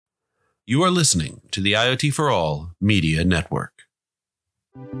You are listening to the IoT For All Media Network.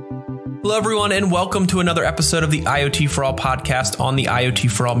 Hello, everyone, and welcome to another episode of the IoT For All podcast on the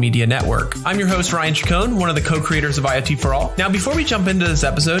IoT For All Media Network. I'm your host, Ryan Chacon, one of the co-creators of IoT For All. Now, before we jump into this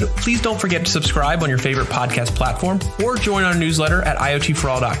episode, please don't forget to subscribe on your favorite podcast platform or join our newsletter at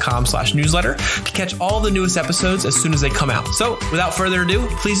iotforall.com/newsletter to catch all the newest episodes as soon as they come out. So, without further ado,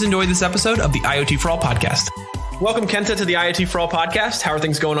 please enjoy this episode of the IoT For All podcast. Welcome, Kenta, to the IoT For All podcast. How are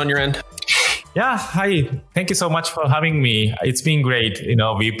things going on your end? Yeah, hi. Thank you so much for having me. It's been great.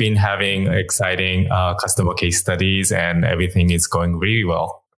 We've been having exciting customer case studies and everything is going really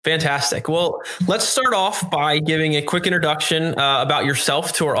well. Fantastic. Well, let's start off by giving a quick introduction about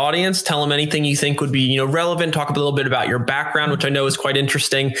yourself to our audience. Tell them anything you think would be, relevant. Talk a little bit about your background, which I know is quite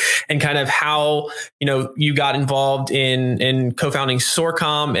interesting, and kind of how, you got involved in co-founding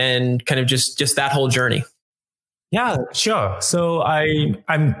Soracom and kind of just that whole journey. Yeah, sure. So I'm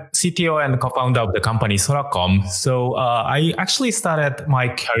CTO and co-founder of the company Soracom. So I actually started my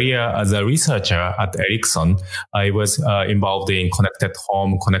career as a researcher at Ericsson. I was involved in connected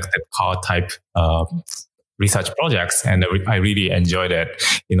home, connected car type research projects, and I really enjoyed it.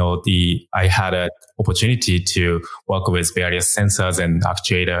 I had an opportunity to work with various sensors and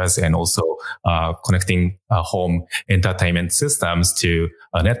actuators, and also connecting home entertainment systems to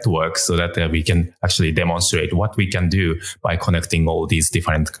a network, so that we can actually demonstrate what we can do by connecting all these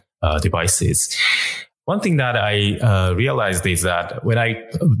different devices. One thing that I realized is that when I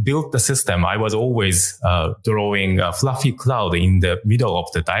built the system, I was always drawing a fluffy cloud in the middle of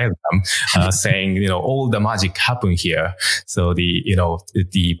the diagram, saying, all the magic happen here. So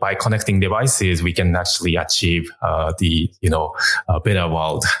by connecting devices, we can actually achieve a better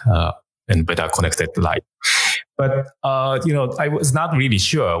world and better connected life. But, I was not really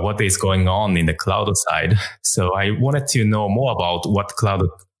sure what is going on in the cloud side. So I wanted to know more about what cloud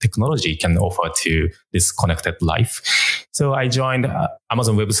technology can offer to this connected life. So I joined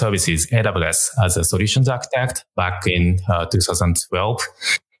Amazon Web Services, AWS, as a solutions architect back in 2012.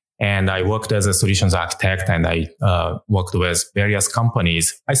 And I worked as a solutions architect, and I worked with various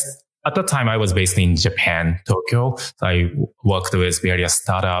companies. At the time, I was based in Japan, Tokyo. So I worked with various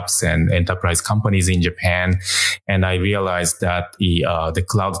startups and enterprise companies in Japan. And I realized that the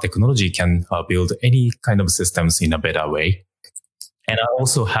cloud technology can build any kind of systems in a better way. And I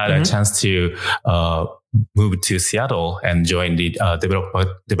also had a chance to move to Seattle and join the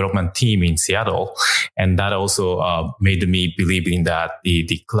development team in Seattle. And that also made me believe in that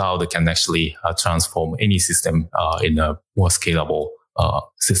the cloud can actually transform any system in a more scalable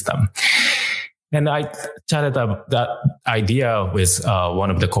system. And I chatted up that idea with one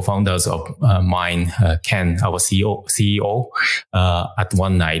of the co-founders of mine, Ken, our CEO, at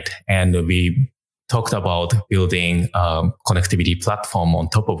one night. And we talked about building a connectivity platform on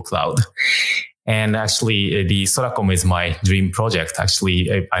top of cloud. And actually, the Soracom is my dream project.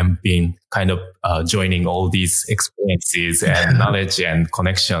 Actually, I've been kind of joining all these experiences and knowledge and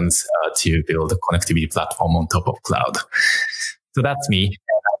connections to build a connectivity platform on top of cloud. So that's me.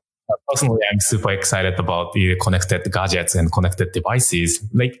 Personally, I'm super excited about the connected gadgets and connected devices.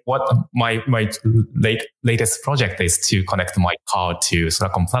 Like what my latest project is to connect my car to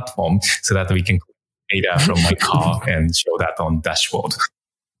Soracom platform so that we can collect data from my car and show that on dashboard.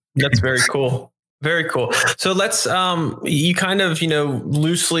 That's very cool. Very cool. So let's, you kind of,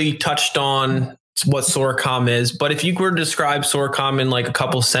 loosely touched on what Soracom is, but if you were to describe Soracom in like a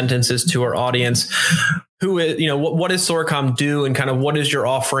couple sentences to our audience, what does Soracom do, and kind of what is your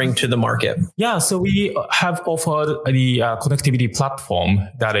offering to the market? Yeah, so we have offered the connectivity platform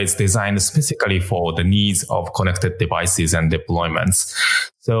that is designed specifically for the needs of connected devices and deployments.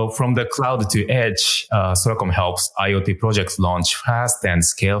 So from the cloud to edge, Soracom helps IoT projects launch fast and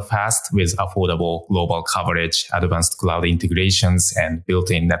scale fast with affordable global coverage, advanced cloud integrations, and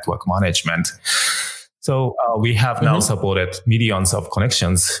built-in network management. So we have now supported millions of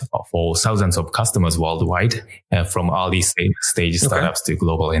connections for thousands of customers worldwide, from early stage startups to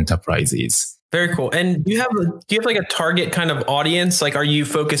global enterprises. Very cool. And do you have like a target kind of audience? Like, are you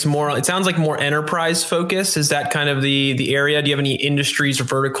focused more on, it sounds like more enterprise focus. Is that kind of the area? Do you have any industries or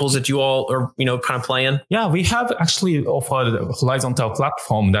verticals that you all are, kind of play in? Yeah, we have actually offered a horizontal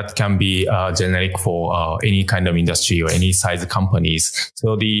platform that can be generic for any kind of industry or any size companies.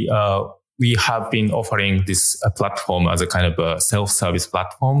 So we have been offering this platform as a kind of a self-service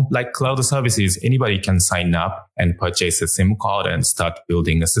platform. Like cloud services, anybody can sign up and purchase a SIM card and start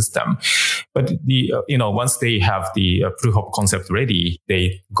building a system. But once they have the proof of concept ready,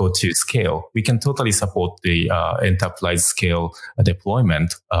 they go to scale. We can totally support the enterprise scale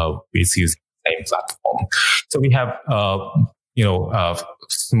deployment with using the same platform. So we have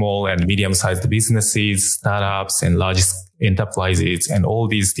small and medium-sized businesses, startups, and large enterprises, and all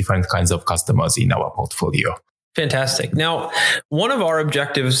these different kinds of customers in our portfolio. Fantastic. Now, one of our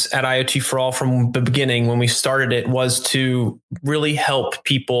objectives at IoT For All from the beginning when we started it was to really help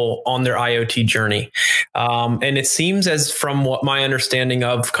people on their IoT journey. And it seems as from what my understanding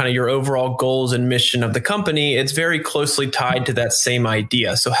of kind of your overall goals and mission of the company, it's very closely tied to that same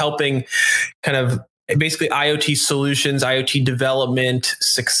idea. So helping kind of basically IoT solutions, IoT development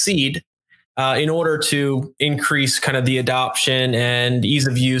succeed in order to increase kind of the adoption and ease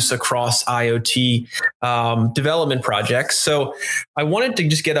of use across IoT development projects. So I wanted to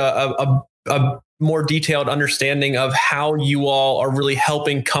just get a more detailed understanding of how you all are really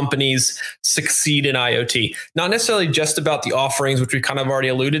helping companies succeed in IoT. Not necessarily just about the offerings, which we kind of already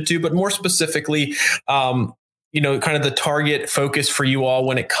alluded to, but more specifically, kind of the target focus for you all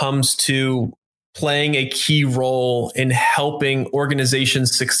when it comes to playing a key role in helping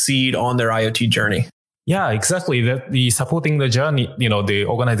organizations succeed on their IoT journey. Yeah, exactly. The supporting the journey, the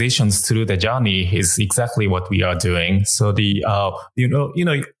organizations through the journey is exactly what we are doing. So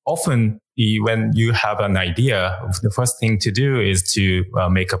often when you have an idea, the first thing to do is to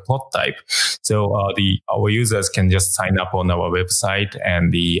make a prototype. So our users can just sign up on our website,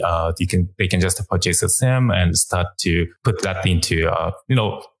 and they can just purchase a SIM and start to put that into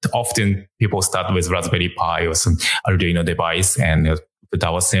often people start with Raspberry Pi or some Arduino device and put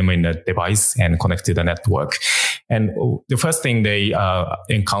our SIM in the device and connect to the network. And the first thing they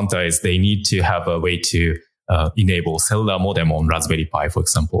encounter is they need to have a way to enable cellular modem on Raspberry Pi, for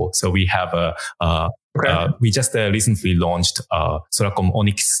example. So we have we just recently launched Soracom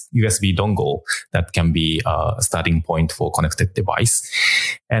Onyx USB dongle that can be a starting point for connected device.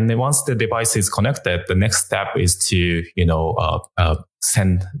 And then once the device is connected, the next step is to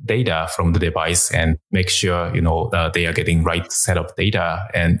send data from the device and make sure they are getting right set of data.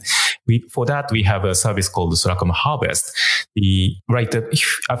 And for that we have a service called Soracom Harvest. We write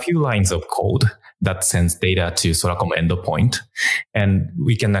a few lines of code that sends data to Soracom endpoint, and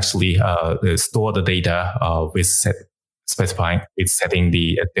we can actually store the data with setting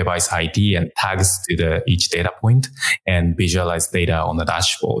the device ID and tags to each data point and visualize data on the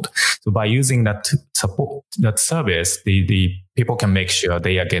dashboard. So by using that service, the people can make sure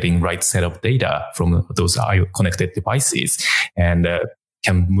they are getting right set of data from those connected devices and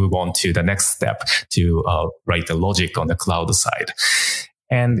can move on to the next step to write the logic on the cloud side.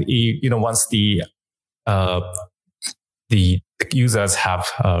 And once the users have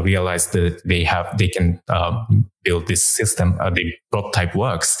realized that they can build this system, the prototype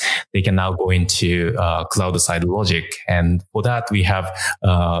works, they can now go into cloud side logic. And for that, we have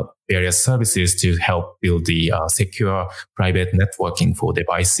various services to help build the secure private networking for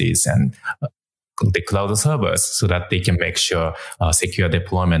devices and the cloud servers so that they can make sure secure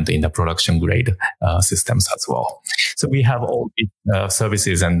deployment in the production grade systems as well. So we have all these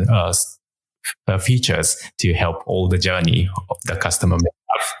services and features to help all the journey of the customer may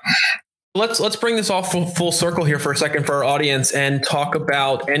have. Let's bring this all full circle here for a second for our audience and talk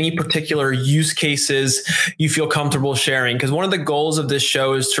about any particular use cases you feel comfortable sharing. Because one of the goals of this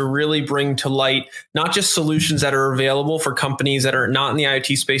show is to really bring to light not just solutions that are available for companies that are not in the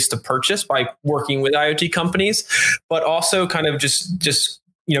IoT space to purchase by working with IoT companies, but also kind of just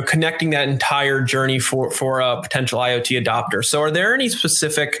connecting that entire journey for a potential IoT adopter. So are there any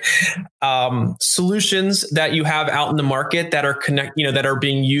specific solutions that you have out in the market that are that are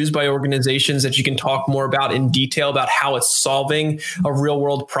being used by organizations that you can talk more about in detail about how it's solving a real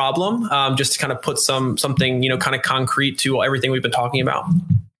world problem? Just to kind of put something, kind of concrete to everything we've been talking about.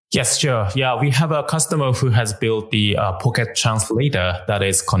 Yes, sure. Yeah, we have a customer who has built the pocket translator that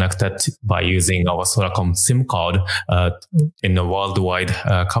is connected by using our Soracom SIM card in the worldwide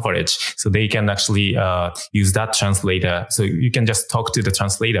coverage. So they can actually use that translator. So you can just talk to the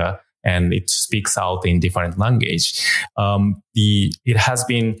translator and it speaks out in different language. It has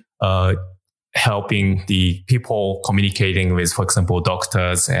been helping the people communicating with, for example,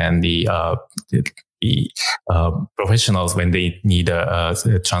 doctors and the professionals when they need a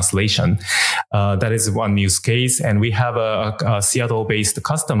translation. That is one use case. And we have a Seattle-based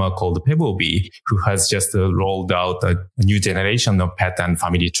customer called Pebblebee who has just rolled out a new generation of pet and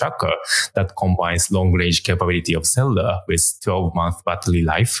family tracker that combines long-range capability of cellular with 12-month battery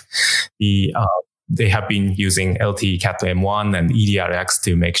life. They have been using LTE Cat M1 and EDRX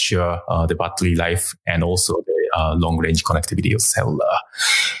to make sure the battery life and also the long-range connectivity of cellular.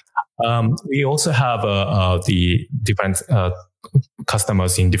 We also have the different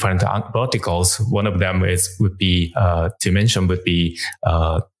customers in different verticals. One of them would be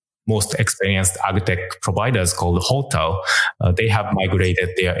most experienced agtech providers called Hotel, they have migrated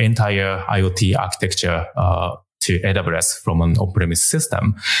their entire IoT architecture to AWS from an on-premise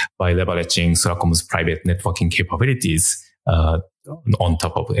system by leveraging Soracom's private networking capabilities on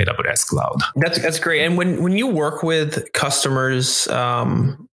top of AWS cloud. That's great. And when you work with customers,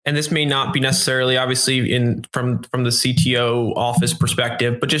 and this may not be necessarily obviously from the CTO office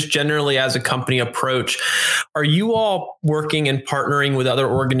perspective, but just generally as a company approach, are you all working and partnering with other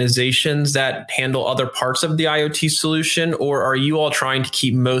organizations that handle other parts of the IoT solution, or are you all trying to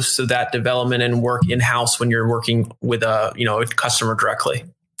keep most of that development and work in-house when you're working with a customer directly?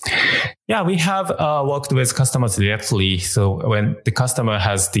 Yeah, we have worked with customers directly. So when the customer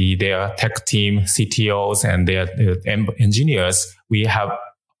has their tech team, CTOs, and their engineers, we have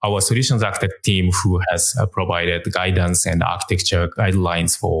our solutions architect team who has provided guidance and architecture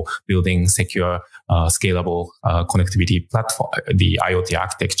guidelines for building secure, scalable connectivity platform, the IoT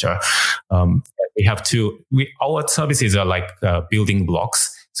architecture. We have our services are like building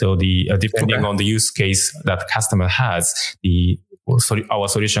blocks. So depending on the use case that customer has, our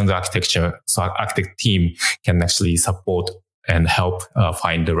solutions architect team can actually support and help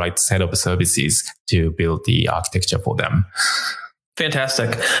find the right set of services to build the architecture for them.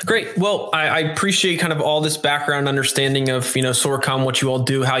 Fantastic. Great. Well, I appreciate kind of all this background understanding of, Soracom, what you all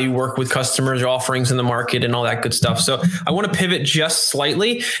do, how you work with customers, your offerings in the market and all that good stuff. So I want to pivot just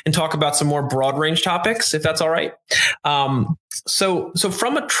slightly and talk about some more broad range topics, if that's all right. So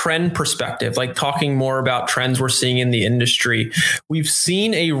from a trend perspective, like talking more about trends we're seeing in the industry, we've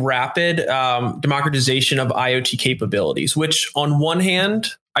seen a rapid democratization of IoT capabilities, which on one hand,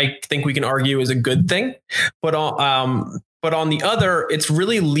 I think we can argue is a good thing, but on the other, it's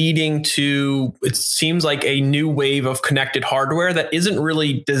really leading to, it seems like, a new wave of connected hardware that isn't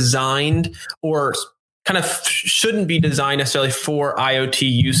really designed or kind of shouldn't be designed necessarily for IoT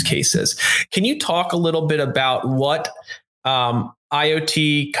use cases. Can you talk a little bit about what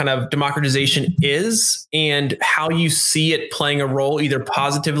IoT kind of democratization is and how you see it playing a role either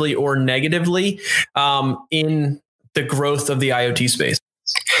positively or negatively in the growth of the IoT space?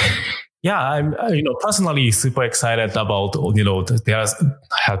 Yeah, I'm personally super excited about, there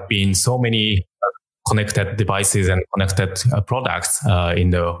have been so many connected devices and connected products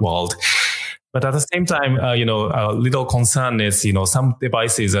in the world. But at the same time, a little concern is, some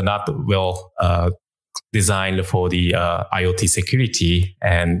devices are not well designed for the IoT security.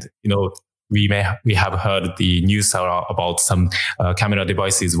 And, we have heard the news about some camera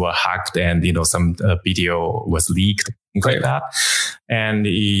devices were hacked and, some video was leaked, things like that. And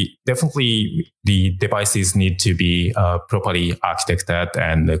definitely the devices need to be properly architected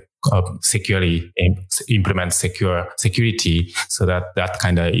and securely implement security so that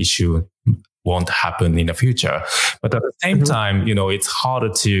kind of issue won't happen in the future. But at the same time, it's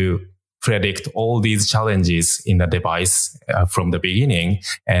harder to predict all these challenges in the device from the beginning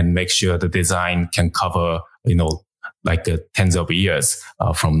and make sure the design can cover, like tens of years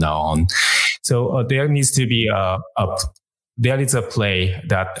from now on. So there needs to be there is a play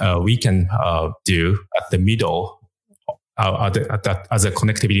that we can do at the middle as a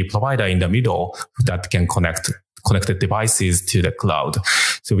connectivity provider in the middle that can connected devices to the cloud.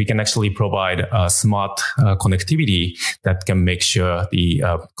 So we can actually provide smart connectivity that can make sure the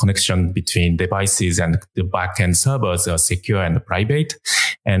connection between devices and the backend servers are secure and private.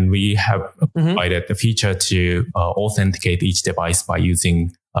 And we have provided a feature to authenticate each device by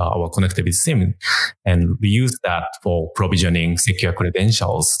using our connectivity SIM. And we use that for provisioning secure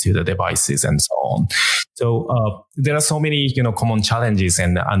credentials to the devices and so on. So there are so many, common challenges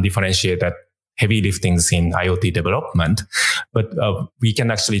and undifferentiated heavy liftings in IoT development, but we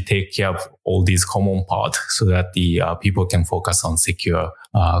can actually take care of all these common parts so that the people can focus on secure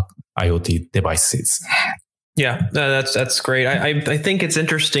IoT devices. Yeah, that's great. I think it's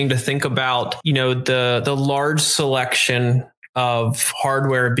interesting to think about, the large selection of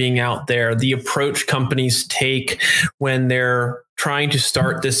hardware being out there, the approach companies take when they're trying to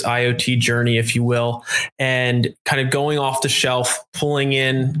start this IoT journey, if you will, and kind of going off the shelf, pulling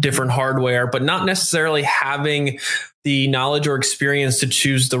in different hardware, but not necessarily having the knowledge or experience to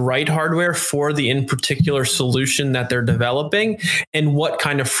choose the right hardware for the in particular solution that they're developing, and what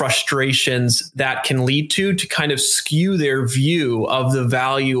kind of frustrations that can lead to kind of skew their view of the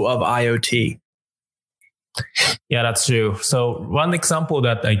value of IoT. Yeah, that's true. So one example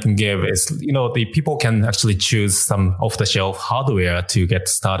that I can give is, the people can actually choose some off-the-shelf hardware to get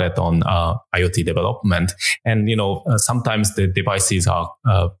started on IoT development. And, sometimes the devices are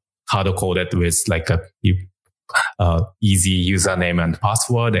hard-coded with like a easy username and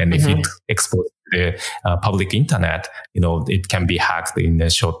password. And if it exposes the public internet, it can be hacked in a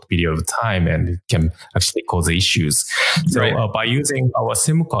short period of time and it can actually cause issues. So by using our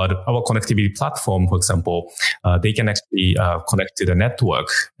SIM card, our connectivity platform, for example, they can actually connect to the network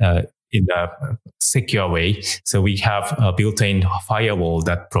in a secure way. So we have a built-in firewall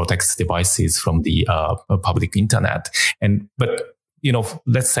that protects devices from the public internet. But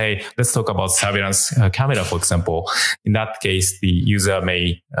let's talk about surveillance camera, for example. In that case, the user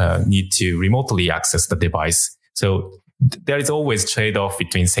may need to remotely access the device. So there is always trade-off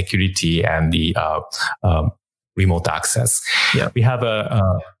between security and the remote access. Yeah. We have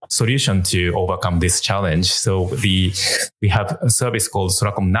a solution to overcome this challenge. So we have a service called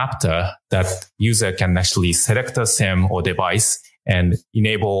Soracom Napter that user can actually select a SIM or device and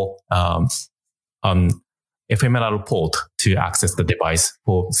enable ephemeral port to access the device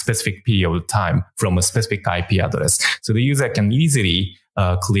for a specific period of time from a specific IP address. So the user can easily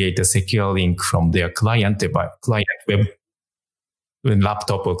create a secure link from their client web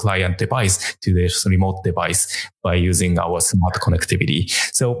laptop or client device to this remote device by using our smart connectivity.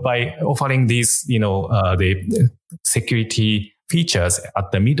 So by offering these, the security features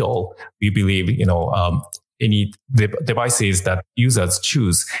at the middle, we believe, any devices that users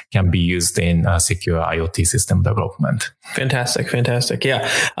choose can be used in secure IoT system development. Fantastic. Yeah.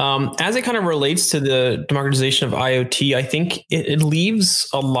 As it kind of relates to the democratization of IoT, I think it leaves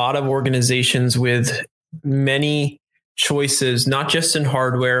a lot of organizations with many choices, not just in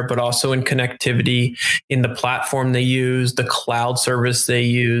hardware, but also in connectivity, in the platform they use, the cloud service they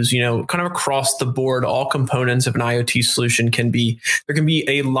use, kind of across the board, all components of an IoT solution there can be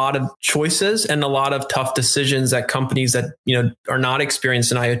a lot of choices and a lot of tough decisions that companies that, are not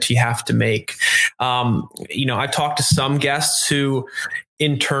experienced in IoT have to make. I've talked to some guests who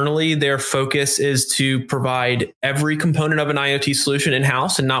internally, their focus is to provide every component of an IoT solution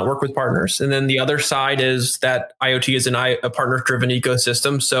in-house and not work with partners. And then the other side is that IoT is a partner-driven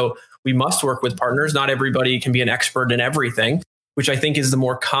ecosystem. So we must work with partners. Not everybody can be an expert in everything, which I think is the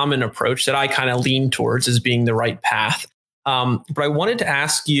more common approach that I kind of lean towards as being the right path. But I wanted to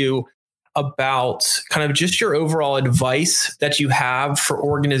ask you about kind of just your overall advice that you have for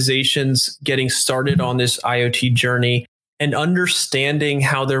organizations getting started on this IoT journey, and understanding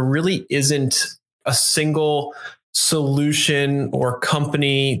how there really isn't a single solution or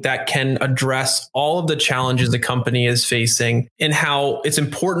company that can address all of the challenges the company is facing, and how it's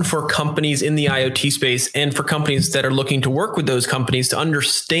important for companies in the IoT space and for companies that are looking to work with those companies to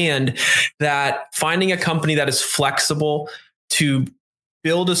understand that finding a company that is flexible to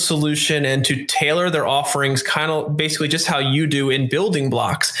build a solution and to tailor their offerings kind of basically just how you do in building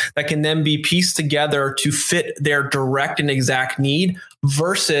blocks that can then be pieced together to fit their direct and exact need,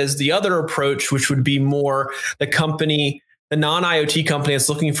 versus the other approach, which would be more the non-IoT company that's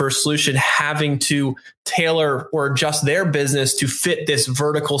looking for a solution having to tailor or adjust their business to fit this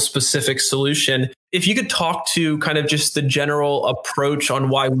vertical specific solution. If you could talk to kind of just the general approach on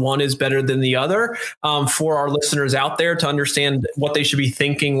why one is better than the other, for our listeners out there to understand what they should be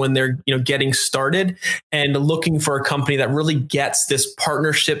thinking when they're getting started and looking for a company that really gets this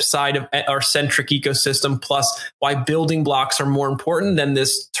partnership side of our centric ecosystem, plus why building blocks are more important than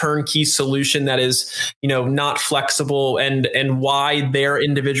this turnkey solution that is not flexible, and why their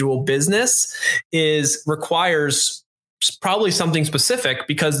individual business requires probably something specific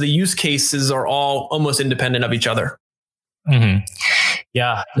because the use cases are all almost independent of each other. Mm-hmm.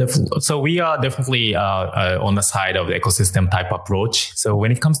 Yeah. So we are definitely on the side of the ecosystem type approach. So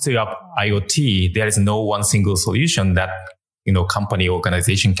when it comes to IoT, there is no one single solution that, company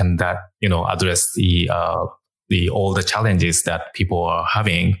organization can address all the challenges that people are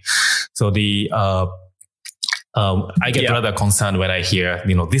having. So I get rather concerned when I hear,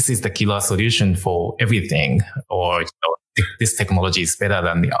 this is the killer solution for everything, or this technology is better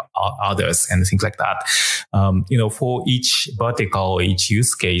than the others and things like that. For each vertical, each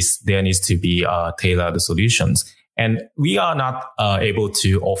use case, there needs to be tailored solutions. And we are not able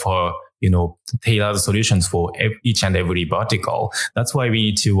to offer, tailored solutions for each and every vertical. That's why we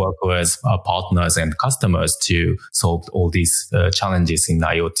need to work with partners and customers to solve all these challenges in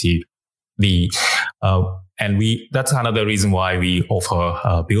IoT. That's another reason why we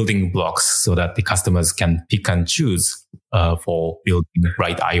offer building blocks so that the customers can pick and choose for building the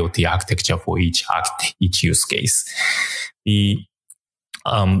right IoT architecture for each use case.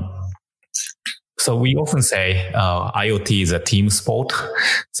 So we often say IoT is a team sport.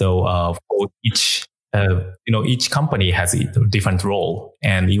 So for each company has a different role,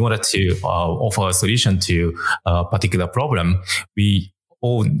 and in order to offer a solution to a particular problem, we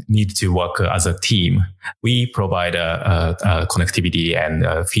all need to work as a team. We provide connectivity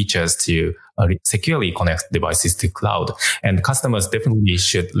and features to securely connect devices to cloud. And customers definitely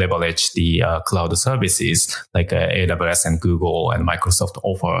should leverage the cloud services like AWS and Google and Microsoft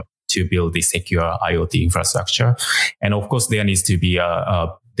offer to build the secure IoT infrastructure. And of course, there needs to be a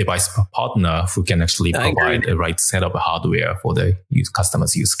device partner who can actually provide the right set of hardware for the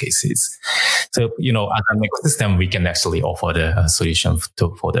customers' use cases. So, as an ecosystem, we can actually offer the solution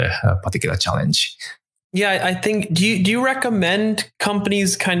for the particular challenge. Yeah, I think, do you recommend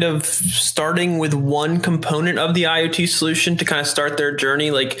companies kind of starting with one component of the IoT solution to kind of start their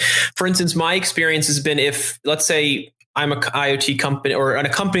journey? Like, for instance, my experience has been if, let's say, I'm an IoT company or a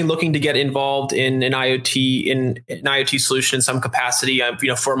company looking to get involved in an IoT solution in some capacity,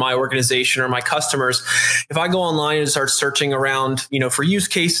 for my organization or my customers. If I go online and start searching around, for use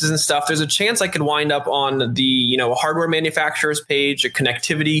cases and stuff, there's a chance I could wind up on the, hardware manufacturer's page, a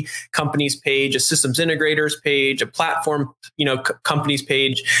connectivity company's page, a systems integrator's page, a platform, company's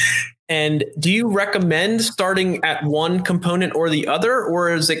page. And do you recommend starting at one component or the other, or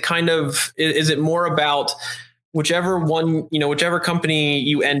is it more about whichever company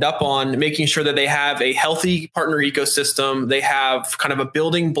you end up on, making sure that they have a healthy partner ecosystem, they have kind of a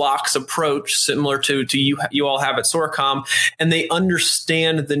building blocks approach similar to you all have at Soracom, and they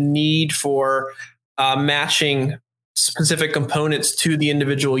understand the need for matching specific components to the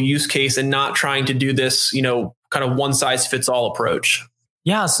individual use case and not trying to do this, kind of one size fits all approach?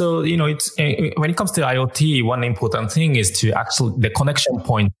 Yeah, so it's when it comes to IoT, one important thing is to actually the connection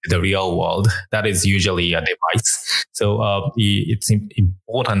point to the real world. That is usually a device. So it's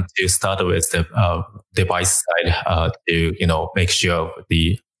important to start with the device side to make sure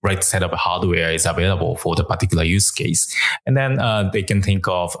the right set of hardware is available for the particular use case, and then they can think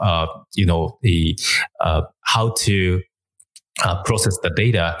of how to process the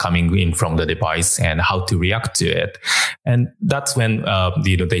data coming in from the device and how to react to it. And that's when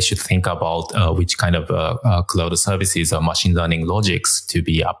they should think about which kind of cloud services or machine learning logics to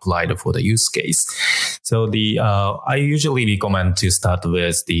be applied for the use case. So I usually recommend to start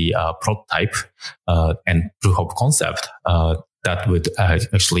with the prototype and proof of concept that would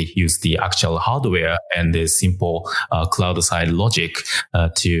actually use the actual hardware and the simple cloud-side logic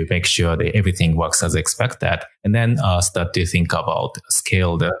to make sure that everything works as expected, and then start to think about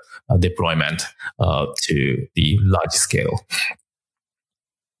scaled deployment to the large scale.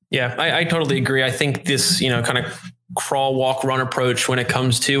 Yeah, I totally agree. I think this, kind of crawl, walk, run approach when it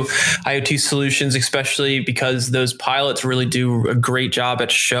comes to IoT solutions, especially because those pilots really do a great job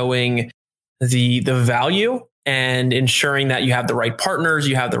at showing the value and ensuring that you have the right partners,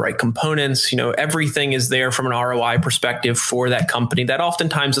 you have the right components, everything is there from an ROI perspective for that company that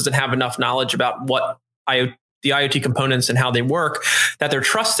oftentimes doesn't have enough knowledge about what the IoT components and how they work, that they're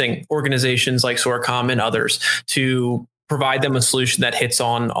trusting organizations like Soracom and others to provide them a solution that hits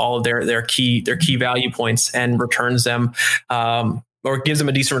on all of their key value points and returns them or gives them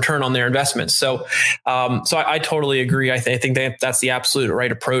a decent return on their investments. So I totally agree. I think that's the absolute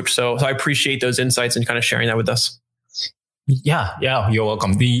right approach. So I appreciate those insights and kind of sharing that with us. Yeah, you're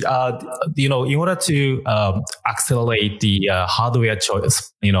welcome. In order to accelerate the hardware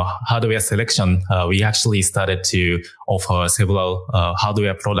choice, hardware selection, we actually started to offer several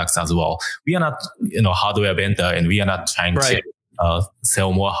hardware products as well. We are not, hardware vendor, and we are not trying to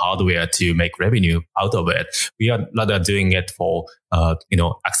sell more hardware to make revenue out of it. We are rather doing it for,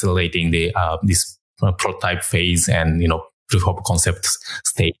 accelerating this prototype phase and, proof of concept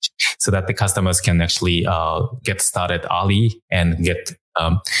stage, so that the customers can actually get started early and get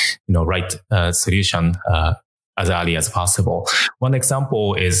right solution as early as possible. One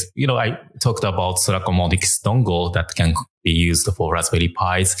example is, I talked about Soracom Onyx dongle that can be used for Raspberry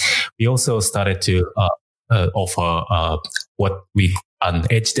Pis. We also started to offer an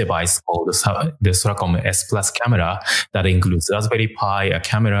edge device called the Soracom S Plus camera that includes Raspberry Pi, a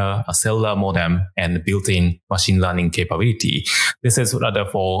camera, a cellular modem, and built-in machine learning capability. This is rather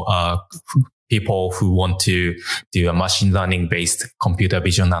for people who want to do a machine learning based computer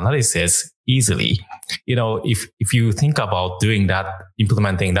vision analysis easily. If you think about doing that,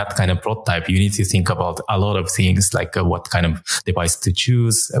 implementing that kind of prototype, you need to think about a lot of things like what kind of device to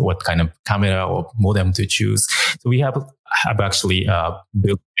choose, what kind of camera or modem to choose. So we have actually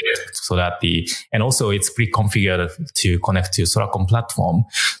built it so that and also it's pre-configured to connect to Soracom platform.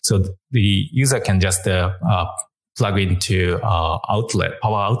 So the user can just plug into power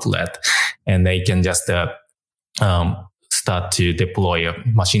outlet, and they can just start to deploy a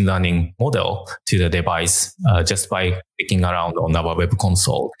machine learning model to the device just by clicking around on our web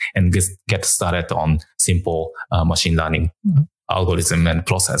console and get started on simple machine learning algorithm and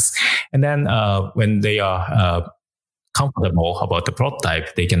process. And then when they are comfortable about the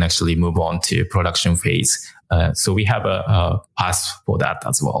prototype, they can actually move on to production phase. So we have a path for that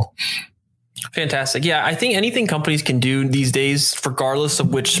as well. Fantastic. Yeah, I think anything companies can do these days, regardless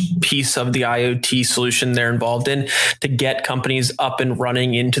of which piece of the IoT solution they're involved in, to get companies up and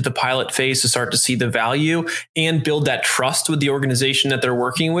running into the pilot phase to start to see the value and build that trust with the organization that they're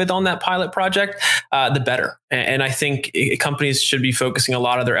working with on that pilot project, the better. And I think companies should be focusing a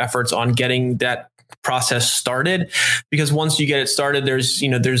lot of their efforts on getting that process started, because once you get it started, there's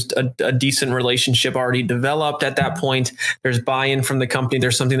a decent relationship already developed at that point. There's buy-in from the company.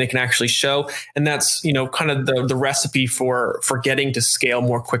 There's something they can actually show, and that's kind of the recipe for getting to scale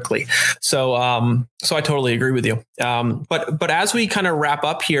more quickly. So I totally agree with you. But as we kind of wrap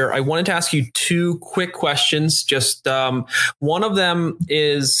up here, I wanted to ask you two quick questions. Just one of them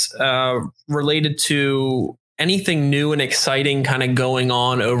is related to anything new and exciting kind of going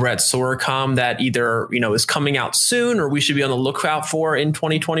on over at Soracom that either, is coming out soon or we should be on the lookout for in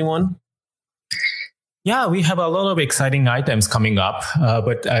 2021? Yeah, we have a lot of exciting items coming up,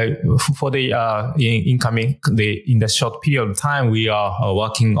 but for the in the short period of time, we are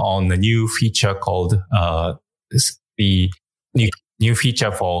working on a new feature called the new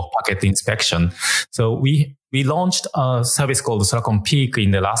feature for packet inspection. So we launched a service called Soracom Peek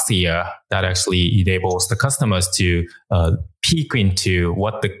in the last year that actually enables the customers to peek into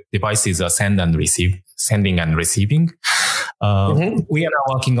what the devices are sending and receiving. We are now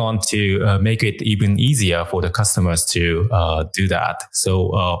working on to make it even easier for the customers to do that.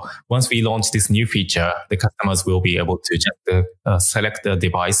 So once we launch this new feature, the customers will be able to just select the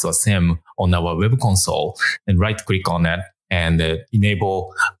device or SIM on our web console and right-click on it and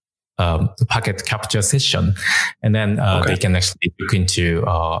enable the packet capture session. And then they can actually look into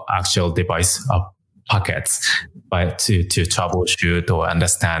actual device packets to troubleshoot or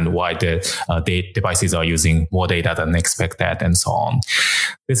understand why the devices are using more data than expected and so on.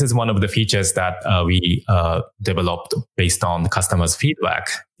 This is one of the features that we developed based on customers' feedback.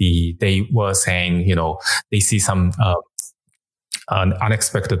 They were saying, they see some an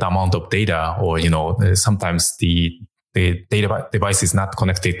unexpected amount of data, or, sometimes the device is not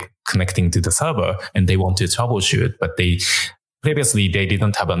connecting to the server and they want to troubleshoot, but previously they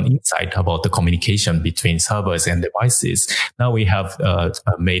didn't have an insight about the communication between servers and devices. Now we have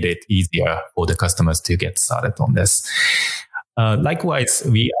made it easier for the customers to get started on this. Likewise,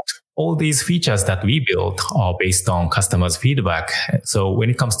 all these features that we built are based on customers' feedback. So when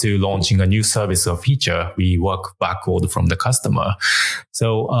it comes to launching a new service or feature, we work backward from the customer.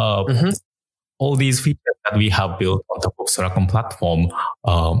 So all these features that we have built on top of Soracom platform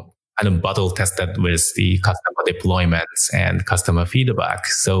kind of battle tested with the customer deployments and customer feedback.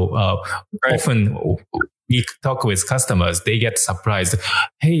 So often we talk with customers, they get surprised.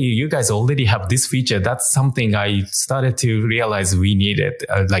 Hey, you guys already have this feature. That's something I started to realize we needed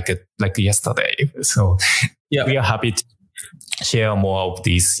like yesterday. So we are happy to share more of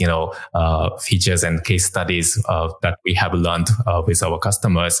these, features and case studies that we have learned with our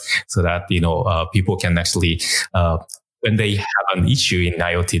customers, so that people can actually, when they have an issue in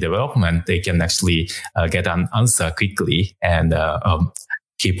IoT development, they can actually get an answer quickly and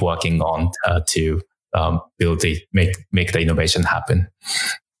keep working on to make the innovation happen.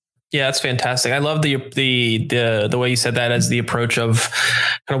 Yeah, that's fantastic. I love the way you said that as the approach of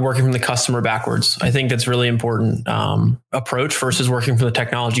kind of working from the customer backwards. I think that's really important approach versus working from the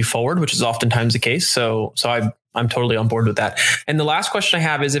technology forward, which is oftentimes the case. So I'm totally on board with that. And the last question I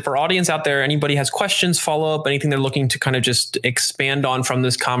have is, if our audience out there, anybody has questions, follow up, anything they're looking to kind of just expand on from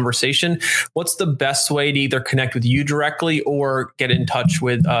this conversation, what's the best way to either connect with you directly or get in touch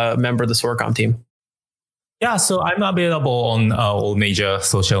with a member of the Soracom team? Yeah, so I'm available on all major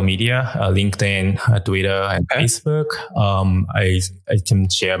social media, LinkedIn, Twitter, and Facebook. I can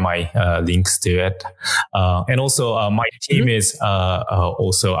share my links to it. And also my team is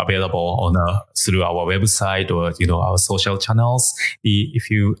also available through our website or our social channels.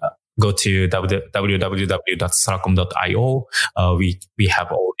 If you go to www.soracom.io. We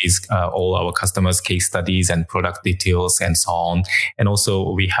have all our customers' case studies and product details and so on. And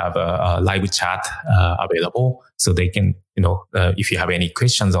also we have a live chat available, so they can, if you have any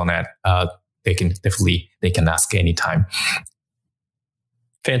questions on it, they can ask anytime.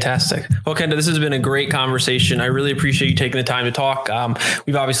 Fantastic. Well, Kenta, this has been a great conversation. I really appreciate you taking the time to talk.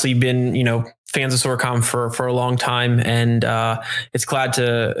 We've obviously been, fans of Soracom for a long time, and we're glad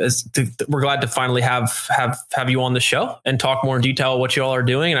to finally have you on the show and talk more in detail what you all are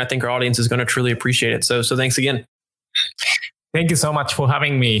doing. And I think our audience is going to truly appreciate it. So thanks again. Thank you so much for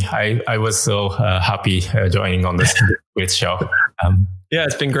having me. I was so happy joining on this great show. Yeah,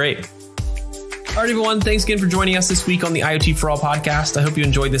 it's been great. All right, everyone. Thanks again for joining us this week on the IoT For All podcast. I hope you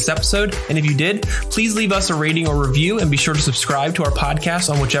enjoyed this episode. And if you did, please leave us a rating or review and be sure to subscribe to our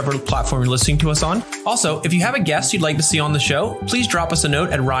podcast on whichever platform you're listening to us on. Also, if you have a guest you'd like to see on the show, please drop us a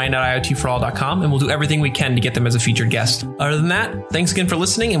note at ryan@iotforall.com and we'll do everything we can to get them as a featured guest. Other than that, thanks again for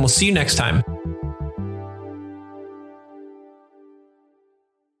listening and we'll see you next time.